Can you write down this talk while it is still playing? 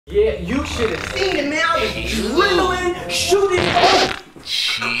Yeah, you should have seen him now. Adrenaline, shooting.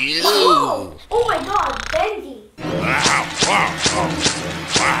 Chill. Oh my God, Bendy. Wow.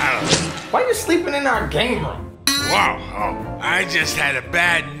 Why are you sleeping in our game room? Wow. I just had a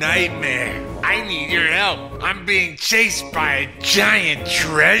bad nightmare. I need your help. I'm being chased by a giant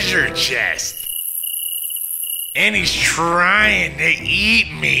treasure chest. And he's trying to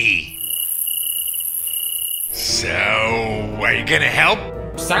eat me. So, are you gonna help?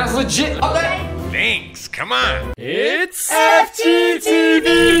 Sounds legit. Okay. Thanks, come on. It's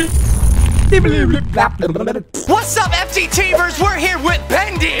FGTEEV. What's up, FGTEEVers? We're here with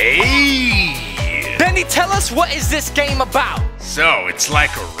Bendy. Hey. Bendy, tell us, what is this game about? So, it's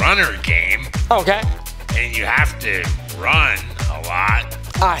like a runner game. Okay. And you have to run a lot.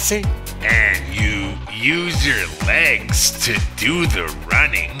 I see. And you use your legs to do the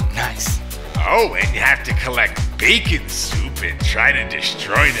running. Nice. Oh, and you have to collect bacon soup and try to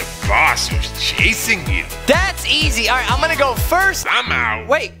destroy the boss who's chasing you. That's easy. All right, I'm gonna go first. I'm out.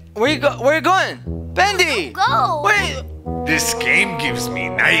 Wait, where you going? Bendy! Go. Wait. This game gives me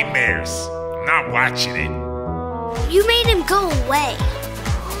nightmares. I'm not watching it. You made him go away.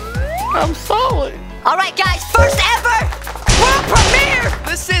 I'm sorry. All right, guys, first ever world premiere.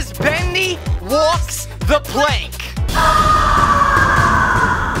 This is Bendy Walks the Plank.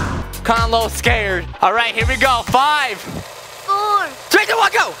 Kinda a little scared. All right, here we go. 5, 4. 3, 2,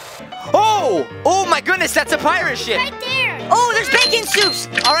 1, go. Oh my goodness, that's a pirate ship. Right there. Oh, there's bacon soups.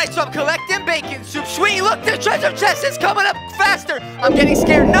 All right, so I'm collecting bacon soup. Sweet, look, the treasure chest is coming up faster. I'm getting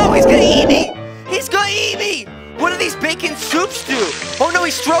scared. No, he's gonna eat me. He's gonna eat me. What do these bacon soups do? Oh no,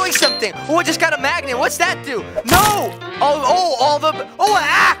 he's throwing something. Oh, I just got a magnet. What's that do? No. Oh, an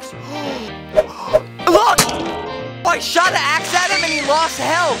axe. Look. Oh, I shot an axe at him and he lost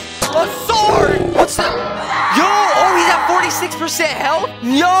health. A sword. What's that? Yo, oh, he's at 46% health.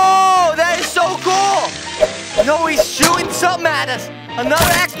 Yo, that is so cool. No, he's shooting something at us.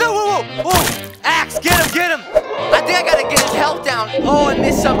 Another axe. No, whoa. Axe, get him. I think I gotta get his health down. Oh, I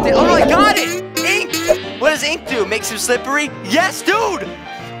missed something. Oh no, I got it. Ink. What does ink do? Makes him slippery? Yes, dude.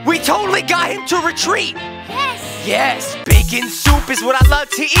 We totally got him to retreat. Yes, bacon soup is what I love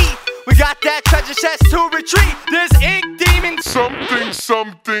to eat. We got that treasure chest to retreat. There's ink demon. Something.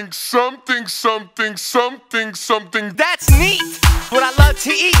 That's neat. What I love to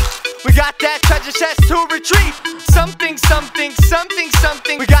eat. We got that treasure chest to retreat. Something.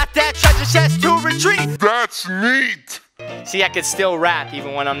 We got that treasure chest to retreat. That's neat. See, I could still rap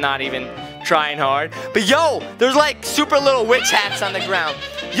even when I'm not even trying hard. But yo, there's like super little witch hats on the ground.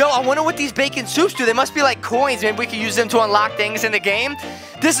 Yo, I wonder what these bacon soups do. They must be like coins. Maybe we could use them to unlock things in the game.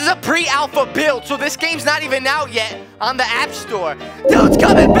 This is a pre-alpha build, so this game's not even out yet on the App Store. Dude's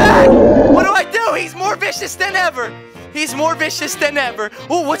coming back! What do I do? He's more vicious than ever.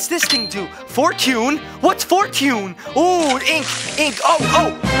 Oh, what's this thing do? Fortune? What's fortune? Oh, ink. Oh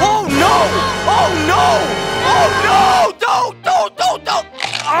no! Don't!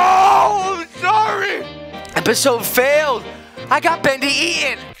 Oh, sorry. Episode failed. I got Bendy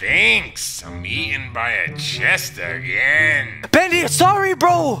eaten. Thanks. I'm eaten by a chest again. Bendy, sorry,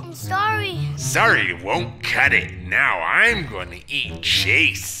 bro. I'm sorry. Sorry won't cut it. Now I'm gonna eat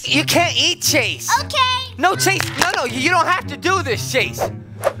Chase. You can't eat Chase. Okay. No, Chase. No, you don't have to do this, Chase.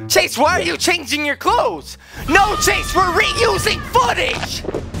 Chase, why are you changing your clothes? No, Chase, we're reusing footage.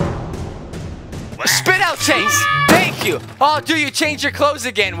 Spit out, Chase. Thank you. Oh, do you change your clothes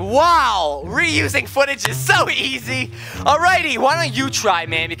again? Wow, reusing footage is so easy. Alrighty, why don't you try,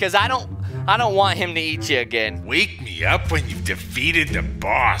 man? Because I don't want him to eat you again. Wake me up when you've defeated the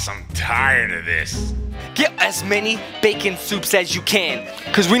boss. I'm tired of this. Get as many bacon soups as you can,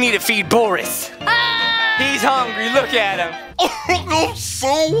 because we need to feed Boris. He's hungry. Look at him. Oh, I'm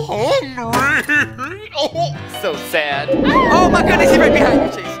so hungry. Oh. So sad. Oh my goodness, he's right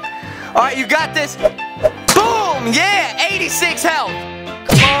behind you, Chase. All right, you got this. Boom! Yeah, 86 health.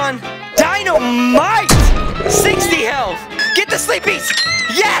 Come on. Dynamite! 60 health. Get the sleepies.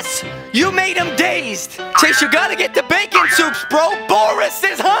 Yes! You made him dazed. Chase, you gotta get the bacon soups, bro. Boris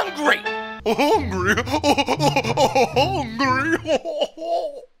is hungry. Hungry.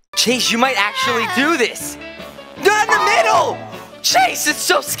 Chase, you might actually do this. Not in the middle! Chase, it's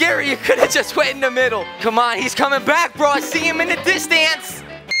so scary. You could have just went in the middle. Come on, he's coming back, bro. I see him in the distance.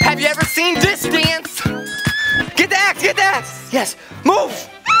 Have you ever seen this dance? Get the axe, Yes, move.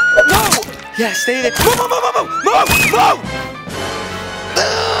 Yeah, stay there. Move.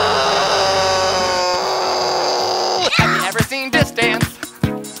 Have you ever seen this dance?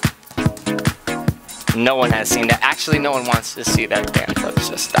 No one has seen that. Actually, no one wants to see that. Damn, let's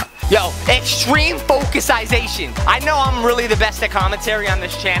just stop. Yo, extreme focusization. I know I'm really the best at commentary on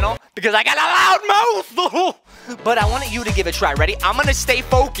this channel because I got a loud mouth. But I wanted you to give it a try. Ready? I'm gonna stay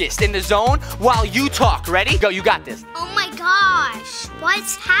focused in the zone while you talk. Ready? Go, you got this. Oh my gosh,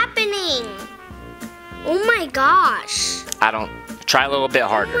 what's happening? Oh my gosh. Try a little bit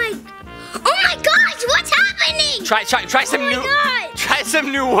harder. Oh my gosh, what's happening? Try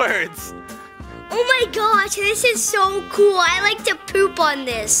some new words. Oh my gosh, this is so cool. I like to poop on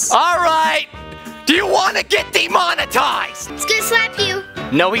this. All right. Do you want to get demonetized? He's gonna slap you.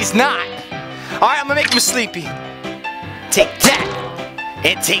 No, he's not. All right, I'm gonna make him sleepy. Take that.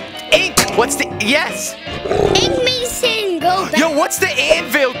 And take ink. What's the, yes. Ink Mason, go back. Yo, what's the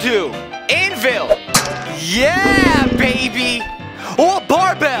anvil do? Anvil. Yeah, baby. Oh, a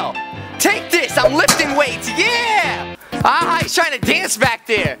barbell. Take this, I'm lifting weights. Yeah. Ah, he's trying to dance back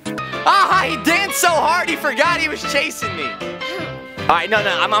there. Ah, he danced so hard he forgot he was chasing me. All right, no,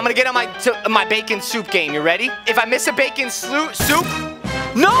 I'm gonna get on my bacon soup game. You ready? If I miss a bacon soup,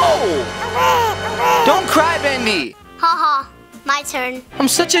 no! Don't cry, Bendy. Haha, my turn. I'm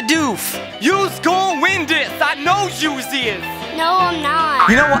such a doof. You's gonna win this. I know you's is. No, I'm not.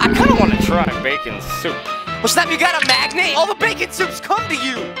 You know what? I kind of want to try bacon soup. Well, Snap, you got a magnet? All the bacon soups come to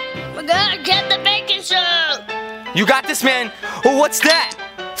you. We're gonna get the bacon soup. You got this, man. Oh, what's that?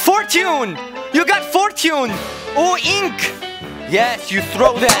 Fortune. You got fortune. Oh, ink. Yes, you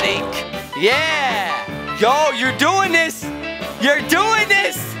throw that ink. Yeah. Yo, you're doing this. You're doing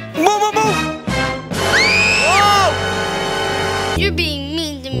this. Move. Whoa. You're being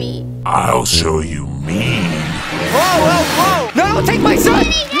mean to me. I'll show you mean. Whoa. No, take my son.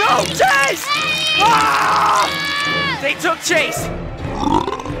 No, Chase. Ah! They took Chase.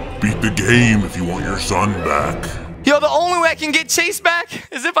 Beat the game if you want your son back. Yo, the only way I can get Chase back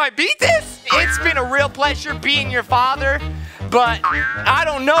is if I beat this. It's been a real pleasure being your father, but I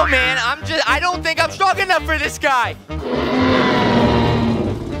don't know, man. I don't think I'm strong enough for this guy.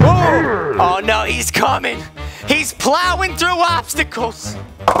 Oh no, he's coming. He's plowing through obstacles.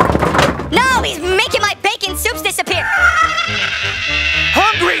 No, he's making my bacon soups disappear.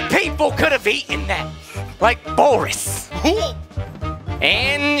 Hungry people could have eaten that. Like Boris.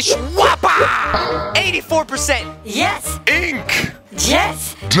 And Schwappa! 84%. Yes. Ink.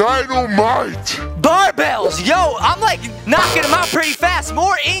 Yes. Dynamite. Barbells. Yo, I'm like knocking them out pretty fast.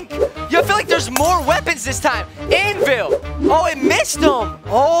 More ink. Yo, I feel like there's more weapons this time. Anvil. Oh, it missed them.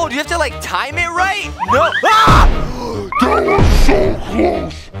 Oh, do you have to like time it right? No. Ah! That was so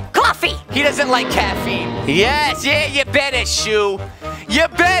close. Coffee. He doesn't like caffeine. Yes, yeah, you better, Shoe. You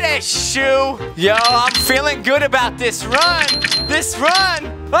better, Shoe. Yo, I'm feeling good about this run.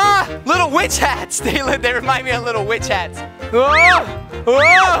 Ah, little witch hats. They remind me of little witch hats.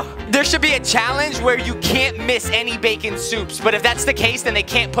 Oh. There should be a challenge where you can't miss any bacon soups. But if that's the case, then they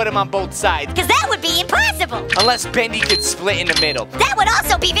can't put them on both sides. Because that would be impossible. Unless Bendy could split in the middle. That would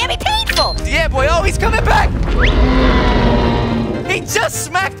also be very painful. Yeah, boy. Oh, he's coming back. He just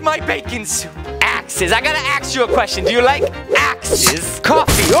smacked my bacon soup. Axes. I gotta ask you a question. Do you like axes?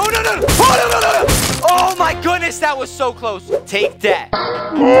 Coffee. Oh, no. Oh, no. Oh, my goodness. That was so close. Take that.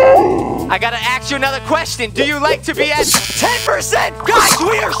 I gotta ask you another question. Do you like to be at 10%? Guys,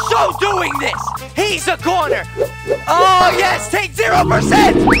 we are so doing this. He's a corner. Oh, yes. Take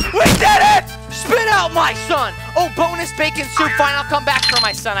 0%. We did it. Spit out my son. Oh, bonus bacon soup. Fine, I'll come back for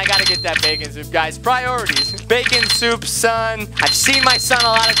my son. I gotta get that bacon soup, guys. Priorities. Bacon soup, son. I've seen my son a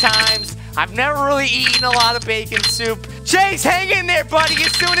lot of times. I've never really eaten a lot of bacon soup. Chase, hang in there, buddy.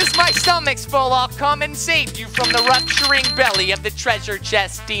 As soon as my stomach's full, I'll come and save you from the rupturing belly of the treasure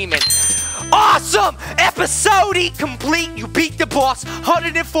chest demon. Awesome! Episode complete. You beat the boss.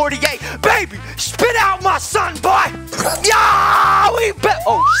 148. Baby, spit out my son, boy! Yeah! We bet.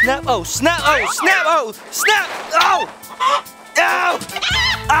 Oh, snap. Oh, snap. Oh, snap. Oh, snap. Oh! Ow!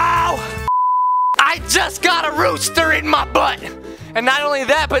 Ow! I just got a rooster in my butt. And not only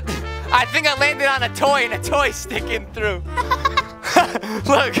that, but I think I landed on a toy and a toy sticking through.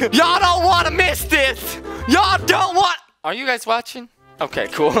 Look, y'all don't want to miss this. Y'all don't want. Are you guys watching? Okay,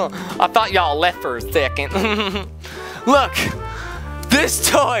 cool. I thought y'all left for a second. Look, this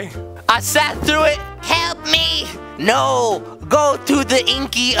toy. I sat through it. Help me. No, go to the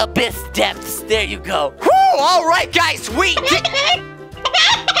inky abyss depths. There you go. Woo, all right, guys, we did.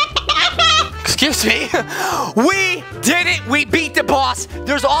 Excuse me. We did it. We beat the boss.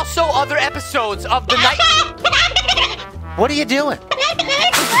 There's also other episodes of the night. What are you doing?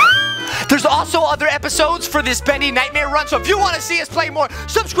 There's also other episodes for this Bendy Nightmare run, so if you want to see us play more,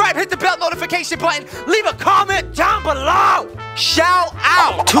 subscribe, hit the bell notification button, leave a comment down below. Shout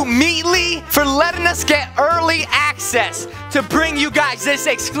out to Meatly for letting us get early access to bring you guys this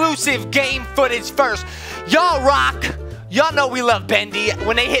exclusive game footage first. Y'all rock. Y'all know we love Bendy.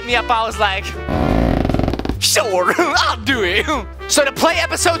 When they hit me up, I was like, sure, I'll do it. So to play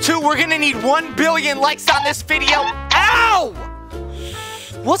episode 2, we're gonna need 1 billion likes on this video. Ow!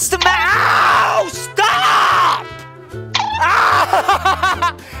 What's the matter? Ow! Stop!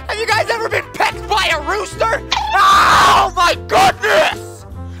 Ah! Have you guys ever been pecked by a rooster? Oh my goodness!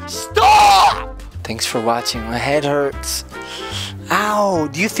 Stop! Thanks for watching. My head hurts. Ow!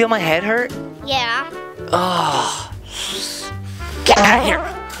 Do you feel my head hurt? Yeah. Oh. Get out of here!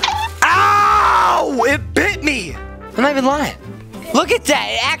 Ow! It bit me! I'm not even lying. Look at that!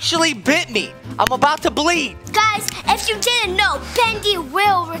 It actually bit me! I'm about to bleed! Guys, if you didn't know, Bendy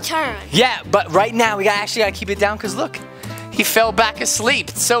will return. Yeah, but right now we actually gotta keep it down because look, he fell back asleep.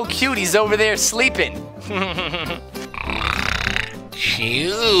 It's so cute, he's over there sleeping.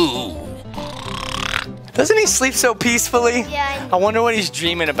 Chew. Doesn't he sleep so peacefully? Yeah. I wonder what he's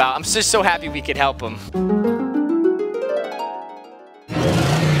dreaming about. I'm just so happy we could help him.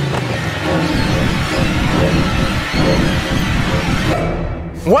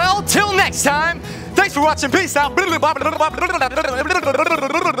 Well, till next time, thanks for watching. Peace out.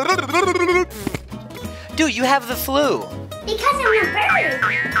 Dude, you have the flu. Because I'm a bird.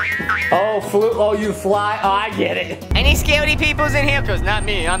 Oh, flu. Oh, you fly. Oh, I get it. Any scaredy peoples in here? Because not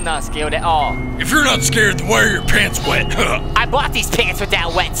me. I'm not scared at all. If you're not scared, then why are your pants wet? I bought these pants with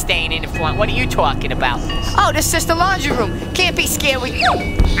that wet stain in the front. What are you talking about? Oh, this is just the laundry room. Can't be scared with you.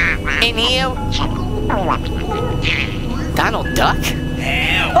 In here. Donald Duck?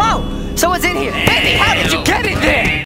 Oh, someone's in here. Bendy, how did you get in there?